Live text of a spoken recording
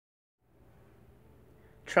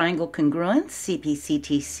Triangle congruence,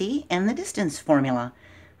 CPCTC, and the distance formula.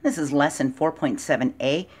 This is lesson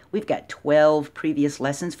 4.7a. We've got 12 previous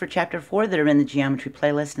lessons for chapter 4 that are in the geometry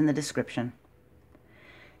playlist in the description.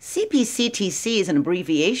 CPCTC is an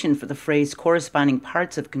abbreviation for the phrase corresponding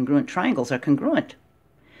parts of congruent triangles are congruent.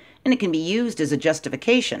 And it can be used as a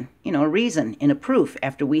justification, a reason in a proof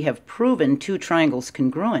after we have proven two triangles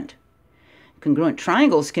congruent. Congruent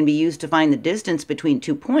triangles can be used to find the distance between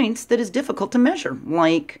 2 points that is difficult to measure,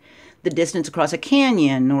 like the distance across a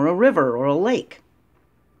canyon or a river or a lake.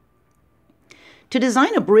 To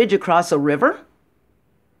design a bridge across a river,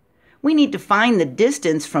 we need to find the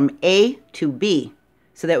distance from A to B.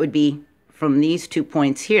 So that would be from these 2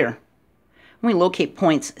 points here. We locate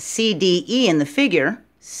points C, D, E in the figure,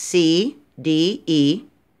 C, D, E,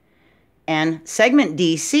 and segment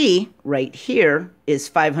DC right here is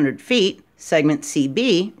 500 feet. Segment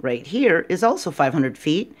CB right here is also 500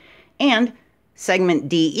 feet, and segment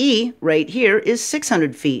DE right here is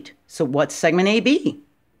 600 feet. So what's segment AB?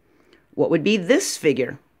 What would be this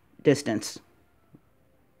figure distance?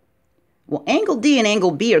 Well, angle D and angle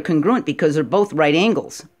B are congruent because they're both right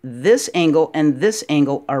angles. This angle and this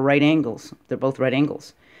angle are right angles. They're both right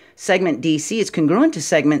angles. Segment DC is congruent to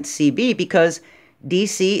segment CB because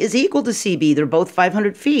DC is equal to CB. They're both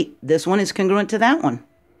 500 feet. This one is congruent to that one.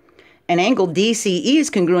 And angle DCE is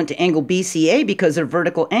congruent to angle BCA because they're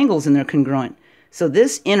vertical angles and they're congruent. So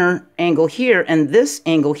this inner angle here and this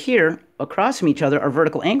angle here across from each other are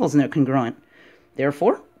vertical angles and they're congruent.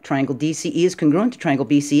 Therefore, triangle DCE is congruent to triangle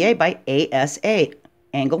BCA by ASA,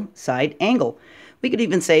 angle, side, angle. We could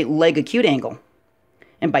even say leg acute angle.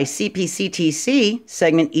 And by CPCTC,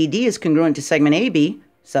 segment ED is congruent to segment AB.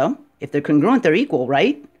 So if they're congruent, they're equal,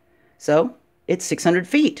 right? So it's 600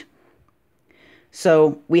 feet.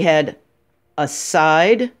 So we had a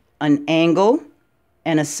side, an angle,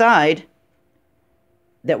 and a side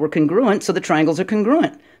that were congruent, so the triangles are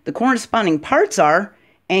congruent. The corresponding parts are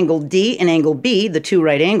angle D and angle B, the two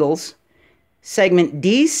right angles, segment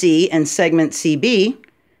DC and segment CB,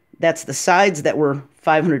 that's the sides that were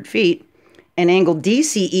 500 feet, and angle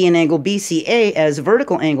DCE and angle BCA as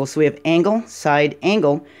vertical angles. So we have angle, side,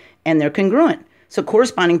 angle, and they're congruent. So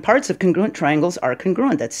corresponding parts of congruent triangles are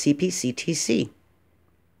congruent. That's CPCTC.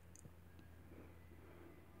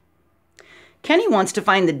 Kenny wants to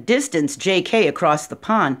find the distance JK across the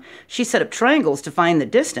pond. She set up triangles to find the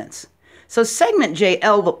distance. So segment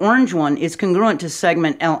JL, the orange one, is congruent to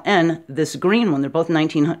segment LN, this green one. They're both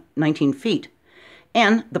 19 feet.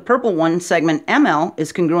 And the purple one, segment ML,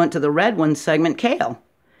 is congruent to the red one, segment KL.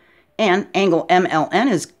 And angle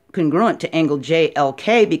MLN is congruent to angle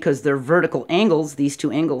JLK because they're vertical angles. These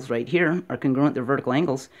two angles right here are congruent, they're vertical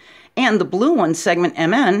angles. And the blue one, segment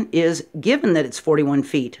MN, is given that it's 41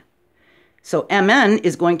 feet. So MN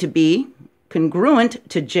is going to be congruent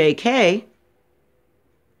to JK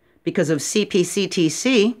because of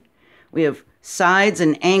CPCTC. We have sides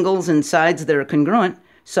and angles and sides that are congruent.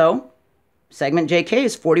 So segment JK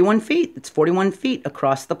is 41 feet. It's 41 feet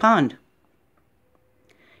across the pond.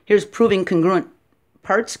 Here's proving congruent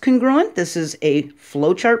parts congruent. This is a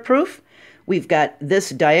flowchart proof. We've got this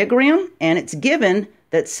diagram, and it's given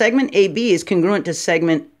that segment AB is congruent to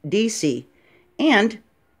segment DC. And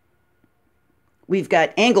we've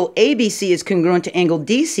got angle ABC is congruent to angle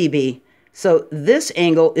DCB. So this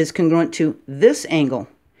angle is congruent to this angle.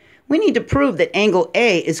 We need to prove that angle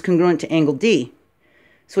A is congruent to angle D.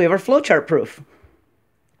 So we have our flowchart proof.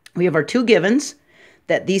 We have our two givens,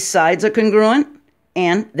 that these sides are congruent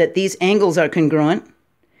and that these angles are congruent.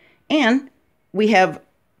 And we have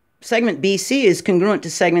segment BC is congruent to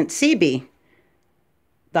segment CB.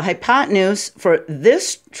 The hypotenuse for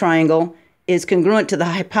this triangle is congruent to the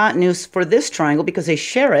hypotenuse for this triangle because they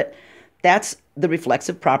share it. That's the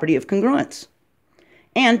reflexive property of congruence.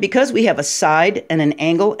 And because we have a side and an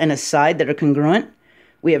angle and a side that are congruent,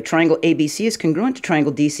 we have triangle ABC is congruent to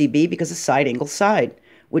triangle DCB because of side, angle, side,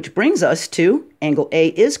 which brings us to angle A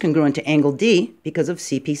is congruent to angle D because of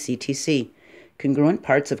CPCTC. Congruent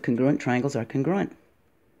parts of congruent triangles are congruent.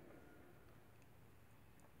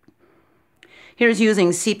 Here's using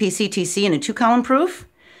CPCTC in a two-column proof.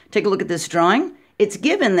 Take a look at this drawing. It's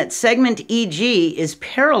given that segment EG is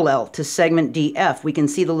parallel to segment DF. We can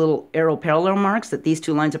see the little arrow parallel marks, that these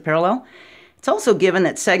two lines are parallel. It's also given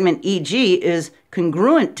that segment EG is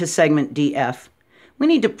congruent to segment DF. We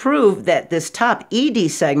need to prove that this top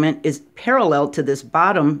ED segment is parallel to this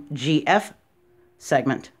bottom GF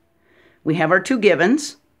segment. We have our two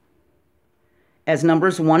givens as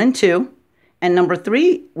numbers 1 and 2. And number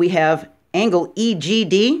 3, we have angle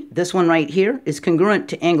EGD, this one right here, is congruent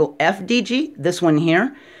to angle FDG, this one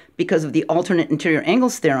here, because of the alternate interior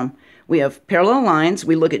angles theorem. We have parallel lines.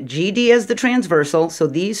 We look at GD as the transversal, so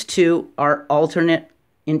these two are alternate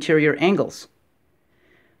interior angles.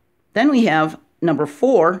 Then we have number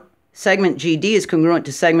 4, segment GD is congruent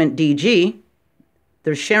to segment DG.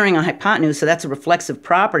 They're sharing a hypotenuse, so that's a reflexive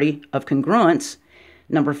property of congruence.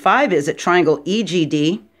 Number 5 is that triangle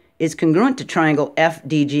EGD is congruent to triangle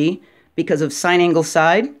FDG because of sine angle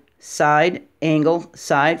side, side, angle,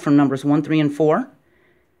 side from numbers 1, 3, and 4.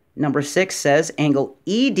 Number 6 says angle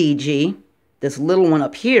EDG, this little one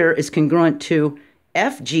up here, is congruent to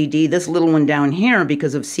FGD, this little one down here,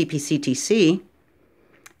 because of CPCTC.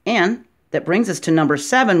 And that brings us to number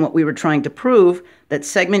 7, what we were trying to prove, that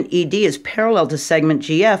segment ED is parallel to segment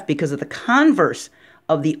GF because of the converse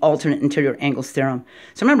of the alternate interior angles theorem.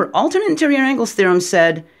 So remember, alternate interior angles theorem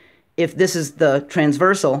said, if this is the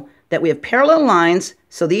transversal, that we have parallel lines,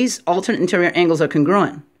 so these alternate interior angles are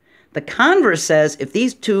congruent. The converse says, if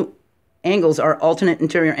these two angles are alternate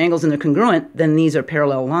interior angles and they're congruent, then these are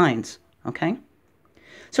parallel lines, okay?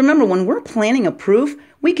 So remember, when we're planning a proof,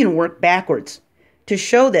 we can work backwards. To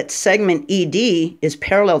show that segment ED is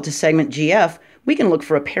parallel to segment GF, we can look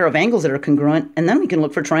for a pair of angles that are congruent, and then we can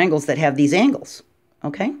look for triangles that have these angles,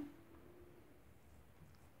 okay?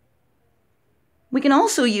 We can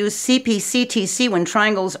also use CPCTC when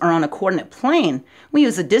triangles are on a coordinate plane. We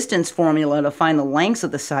use the distance formula to find the lengths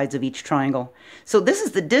of the sides of each triangle. So this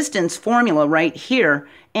is the distance formula right here,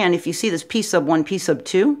 and if you see this P sub 1, P sub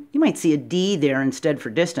 2, you might see a D there instead for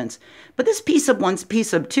distance. But this P sub 1, P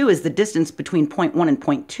sub 2 is the distance between point 1 and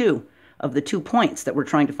point 2 of the 2 points that we're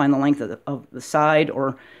trying to find the length of the side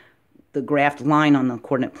or the graphed line on the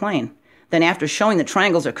coordinate plane. Then after showing that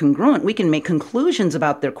triangles are congruent, we can make conclusions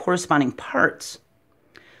about their corresponding parts.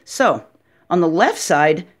 So, on the left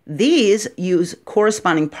side, these use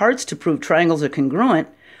corresponding parts to prove triangles are congruent.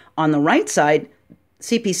 On the right side,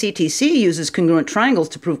 CPCTC uses congruent triangles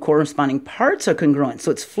to prove corresponding parts are congruent. So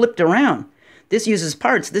it's flipped around. This uses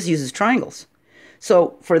parts, this uses triangles.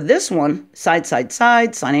 So for this one, side, side,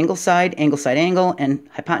 side, sine angle side, angle, and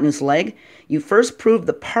hypotenuse leg, you first prove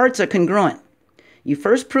the parts are congruent. You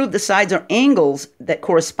first prove the sides are angles that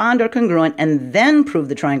correspond are congruent, and then prove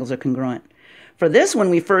the triangles are congruent. For this one,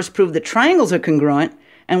 we first prove the triangles are congruent,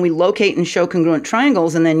 and we locate and show congruent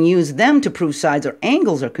triangles, and then use them to prove sides or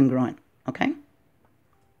angles are congruent, okay?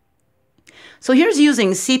 So here's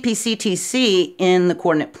using CPCTC in the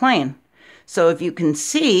coordinate plane. So if you can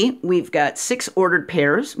see, we've got 6 ordered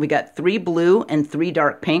pairs. We got 3 blue and 3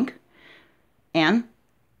 dark pink, and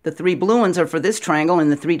the 3 blue ones are for this triangle,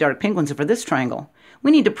 and the 3 dark pink ones are for this triangle. We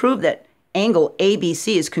need to prove that angle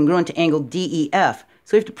ABC is congruent to angle DEF.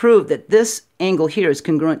 So we have to prove that this angle here is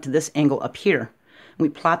congruent to this angle up here. We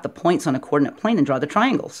plot the points on a coordinate plane and draw the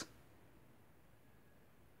triangles.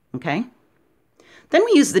 Okay? Then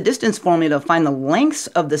we use the distance formula to find the lengths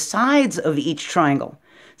of the sides of each triangle.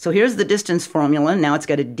 So here's the distance formula. Now it's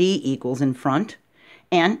got a D equals in front.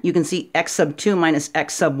 And you can see x sub 2 minus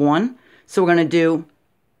x sub 1. So we're going to do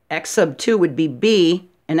x sub 2 would be B,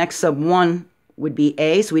 and x sub 1 would be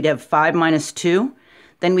A. So we'd have 5 minus 2.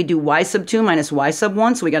 Then we do y sub 2 minus y sub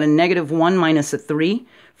 1. So we got a negative 1 minus a 3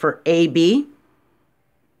 for AB.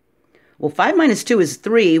 Well, 5 minus 2 is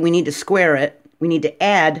 3. We need to square it. We need to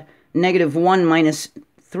add negative 1 minus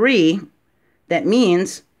 3. That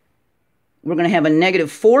means we're going to have a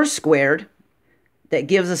negative 4 squared. That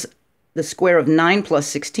gives us the square of 9 plus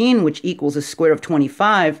 16, which equals the square of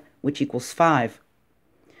 25, which equals 5.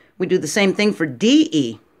 We do the same thing for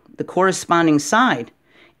DE, the corresponding side.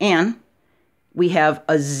 And we have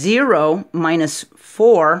a 0 minus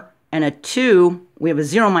 4 and a 2. We have a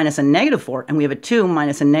 0 minus a negative 4, and we have a 2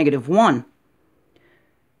 minus a negative 1.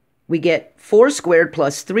 We get 4 squared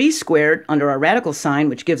plus 3 squared under our radical sign,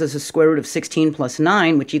 which gives us a square root of 16 plus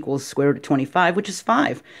 9, which equals square root of 25, which is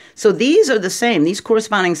 5. So these are the same. These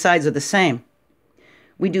corresponding sides are the same.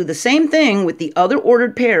 We do the same thing with the other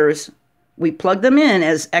ordered pairs. We plug them in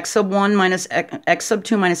as x sub 1 minus x sub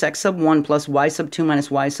 2 minus x sub 1 plus y sub 2 minus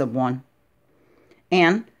y sub 1.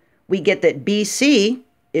 And we get that BC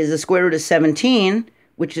is the square root of 17,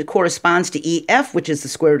 which corresponds to EF, which is the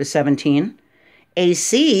square root of 17.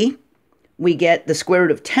 AC, we get the square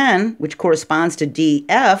root of 10, which corresponds to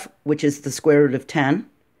DF, which is the square root of 10.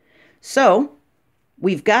 So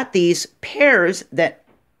we've got these pairs that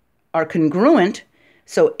are congruent.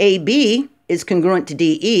 So AB is congruent to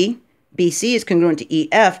DE, BC is congruent to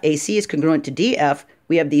EF, AC is congruent to DF.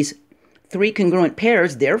 We have these 3 congruent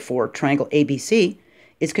pairs, therefore triangle ABC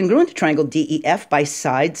is congruent to triangle DEF by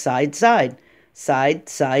side, side, side, side,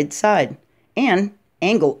 side, side. And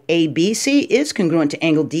angle ABC is congruent to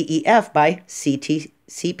angle DEF by CPCTC.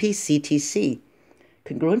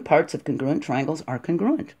 Congruent parts of congruent triangles are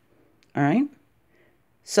congruent. All right?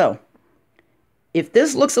 So, if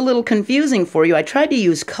this looks a little confusing for you, I tried to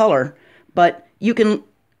use color, but you can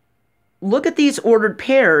look at these ordered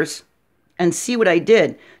pairs and see what I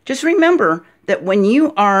did. Just remember that when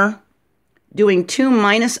you are doing 2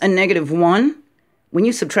 minus a negative 1, when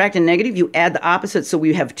you subtract a negative, you add the opposite, so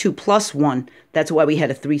we have 2 plus 1. That's why we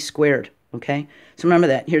had a 3 squared, okay? So remember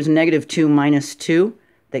that. Here's negative 2 minus 2.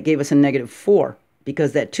 That gave us a negative 4,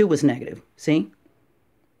 because that 2 was negative, see?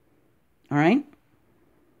 All right?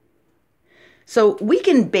 So we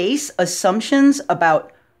can base assumptions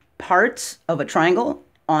about parts of a triangle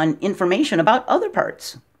on information about other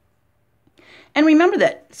parts. And remember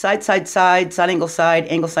that side, side, side, side,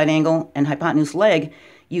 angle, and hypotenuse leg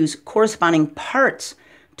use corresponding parts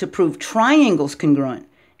to prove triangles congruent.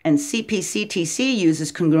 And CPCTC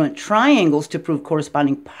uses congruent triangles to prove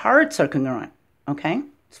corresponding parts are congruent. Okay?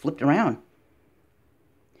 It's flipped around.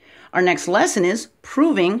 Our next lesson is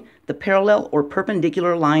proving the parallel or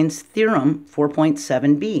perpendicular lines theorem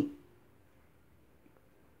 4.7b.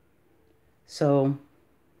 So,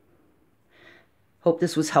 hope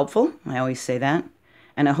this was helpful. I always say that.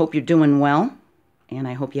 And I hope you're doing well. And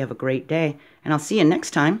I hope you have a great day. And I'll see you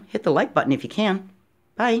next time. Hit the like button if you can.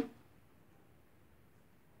 Bye.